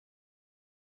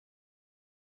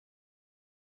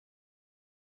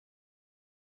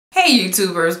Hey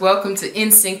YouTubers, welcome to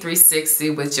Instinct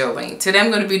 360 with Jolene. Today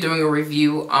I'm going to be doing a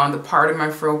review on the part of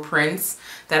my fro prints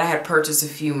that I had purchased a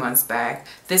few months back.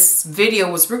 This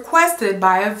video was requested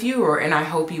by a viewer and I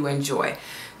hope you enjoy.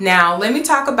 Now let me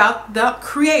talk about the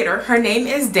creator. Her name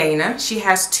is Dana. She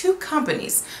has two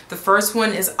companies. The first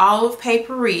one is Olive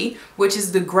Paperie, which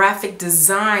is the graphic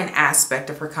design aspect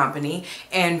of her company,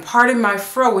 and Part of My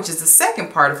Fro, which is the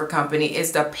second part of her company,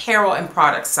 is the apparel and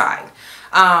product side.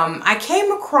 I came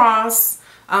across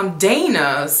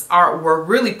Dana's artwork,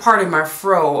 really Part of My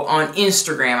Fro, on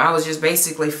Instagram. I was just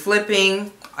basically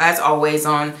flipping, as always,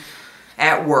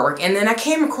 at work, and then I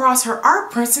came across her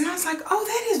art prints and I was like, oh,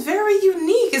 that is very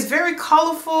unique. It's very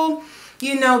colorful,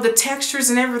 you know, the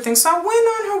textures and everything. So I went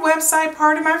on her website,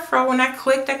 Part of My Fro, and I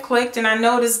clicked, and I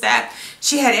noticed that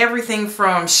she had everything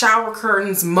from shower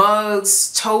curtains,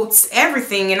 mugs, totes,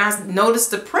 everything. And I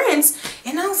noticed the prints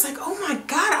and I was like, oh my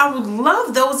God, I would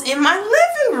love those in my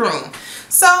living room.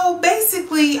 So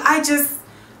basically,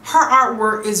 her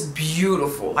artwork is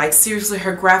beautiful. Like seriously,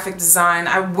 her graphic design.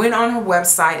 I went on her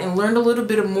website and learned a little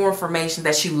bit of more information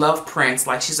that she loved Prince.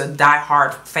 Like she's a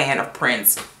diehard fan of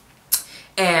Prince.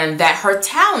 And that her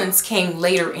talents came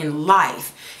later in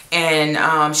life.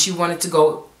 And she wanted to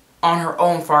go on her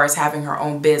own as far as having her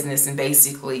own business. And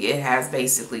basically, it has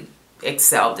basically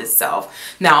excelled itself.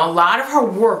 Now, a lot of her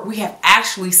work we have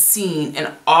actually seen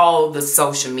in all the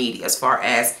social media, as far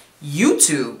as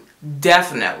YouTube,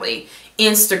 definitely,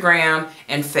 Instagram,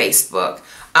 and Facebook.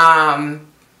 I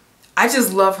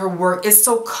just love her work. It's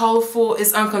so colorful.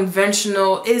 It's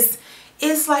unconventional.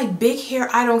 It's like big hair,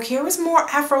 I don't care. It's more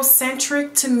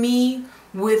Afrocentric to me,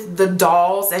 with the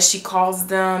dolls, as she calls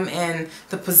them, and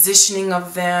the positioning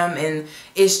of them. And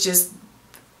it's just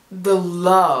the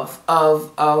love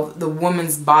of the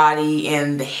woman's body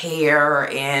and the hair,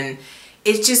 and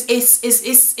it's just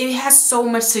it has so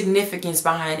much significance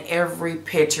behind every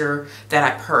picture that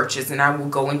I purchase, and I will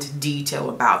go into detail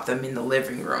about them in the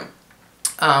living room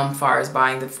as far as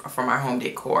buying for my home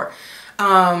decor.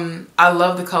 I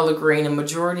love the color green. A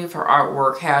majority of her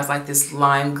artwork has like this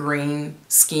lime green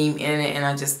scheme in it, and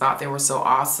I just thought they were so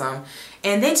awesome.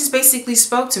 And they just basically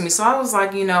spoke to me. So I was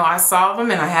like, you know, I saw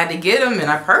them and I had to get them, and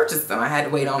I purchased them. I had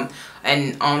to wait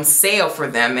on sale for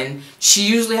them. And she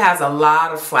usually has a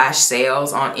lot of flash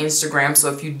sales on Instagram.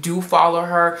 So if you do follow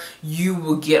her, you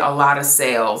will get a lot of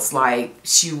sales. Like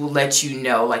she will let you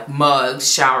know, like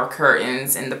mugs, shower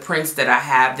curtains, and the prints that I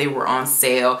have, they were on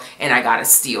sale and I got a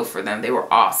steal for them. They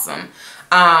were awesome.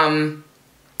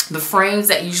 The frames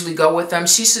that usually go with them,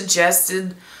 she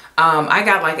suggested, I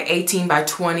got like an 18 by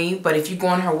 20, but if you go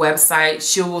on her website,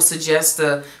 she will suggest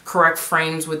the correct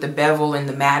frames with the bevel and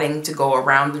the matting to go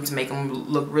around them to make them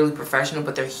look really professional,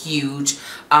 but they're huge.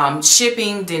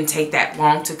 Shipping didn't take that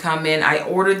long to come in. I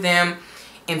ordered them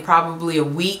in probably a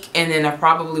week, and then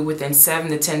probably within 7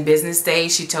 to 10 business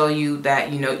days, she tell you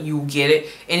that, you know, you will get it,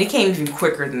 and it came even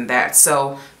quicker than that.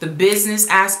 So the business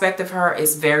aspect of her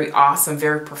is very awesome,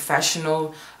 very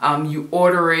professional. You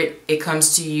order it, it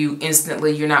comes to you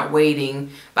instantly. You're not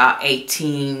waiting about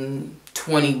 18,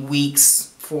 20 weeks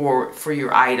for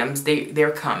your items.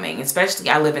 They're coming. Especially,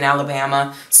 I live in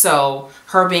Alabama, so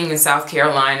her being in South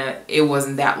Carolina, it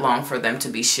wasn't that long for them to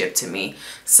be shipped to me.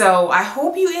 So I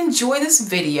hope you enjoy this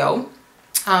video.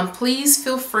 Please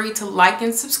feel free to like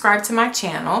and subscribe to my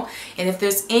channel, and if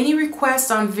there's any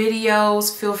requests on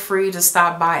videos, feel free to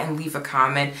stop by and leave a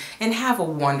comment, and have a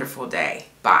wonderful day.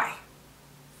 Bye.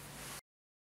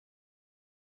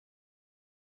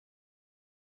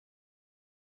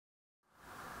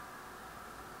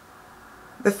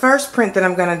 The first print that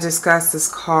I'm going to discuss is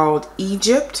called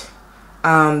Egypt.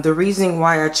 The reason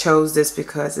why I chose this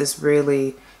because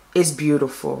it's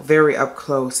beautiful, very up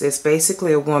close. It's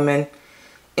basically a woman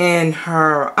in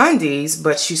her undies,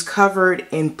 but she's covered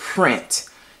in print,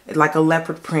 like a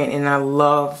leopard print, and I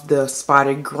love the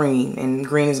spotted green, and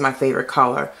green is my favorite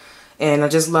color. And I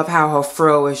just love how her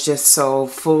fro is just so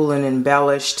full and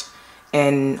embellished,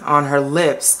 and on her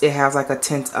lips it has like a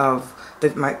tint of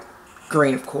my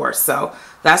green, of course. So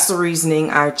that's the reasoning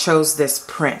I chose this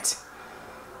print.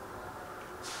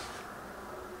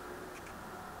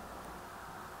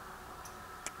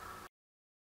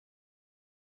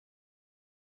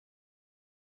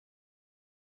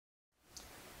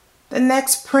 The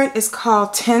next print is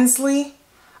called Tinsley.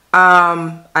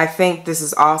 I think this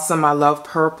is awesome. I love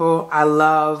purple. I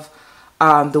love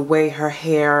the way her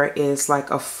hair is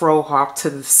like a fro hawk to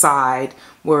the side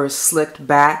where it's slicked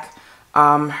back.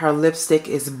 Her lipstick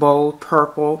is bold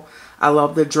purple. I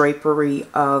love the drapery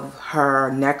of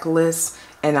her necklace,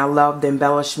 and I love the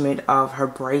embellishment of her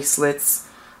bracelets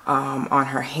on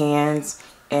her hands.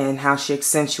 and how she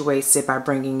accentuates it by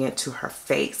bringing it to her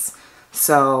face.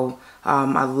 So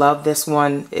I love this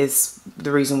one. Is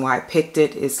the reason why I picked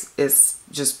it. It's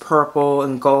just purple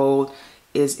and gold.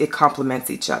 It complements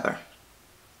each other.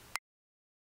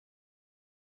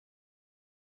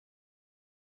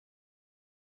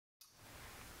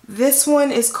 This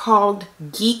one is called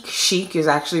Geek Chic, is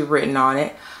actually written on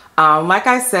it. Like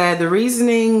I said, the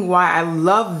reasoning why I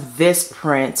love this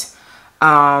print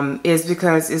is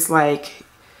because it's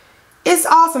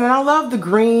awesome, and I love the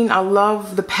green. I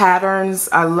love the patterns.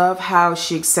 I love how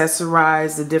she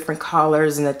accessorized the different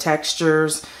colors and the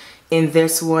textures in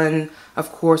this one,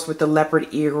 of course, with the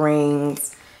leopard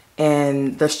earrings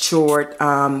and the short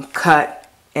cut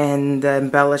and the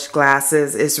embellished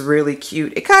glasses. Is really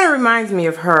cute. It kind of reminds me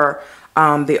of her,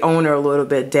 the owner, a little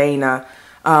bit, Dana,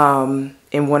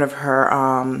 in one of her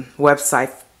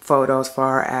website photos, as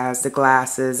far as the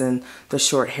glasses and the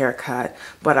short haircut.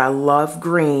 But I love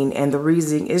green, and the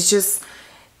reason is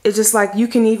it's just like you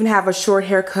can even have a short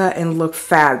haircut and look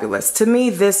fabulous. To me,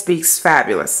 this speaks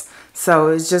fabulous. So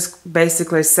it's just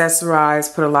basically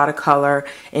accessorize, put a lot of color,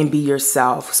 and be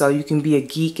yourself. So you can be a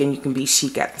geek and you can be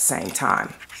chic at the same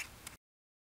time.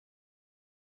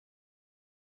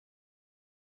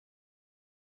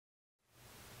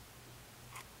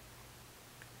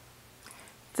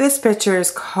 This picture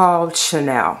is called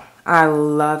Chanel. I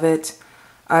love it.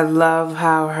 I love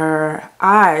how her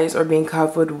eyes are being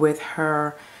covered with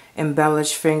her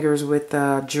embellished fingers with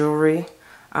jewelry.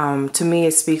 To me,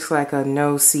 it speaks like a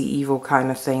no see evil kind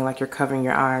of thing, like you're covering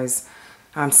your eyes.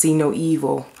 See no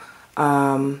evil.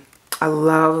 I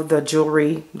love the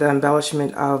jewelry, the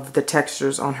embellishment of the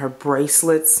textures on her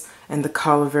bracelets and the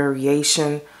color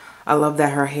variation. I love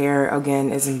that her hair,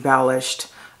 again, is embellished.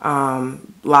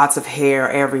 Lots of hair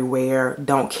everywhere,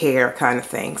 don't care kind of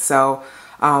thing. So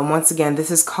once again,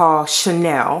 this is called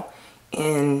Chanel,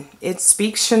 and it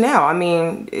speaks Chanel. I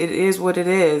mean, it is what it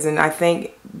is, and I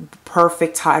think the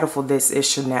perfect title for this is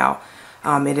Chanel.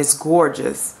 It is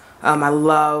gorgeous. I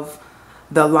love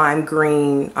the lime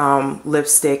green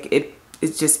lipstick. It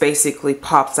just basically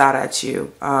pops out at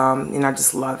you, and I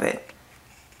just love it.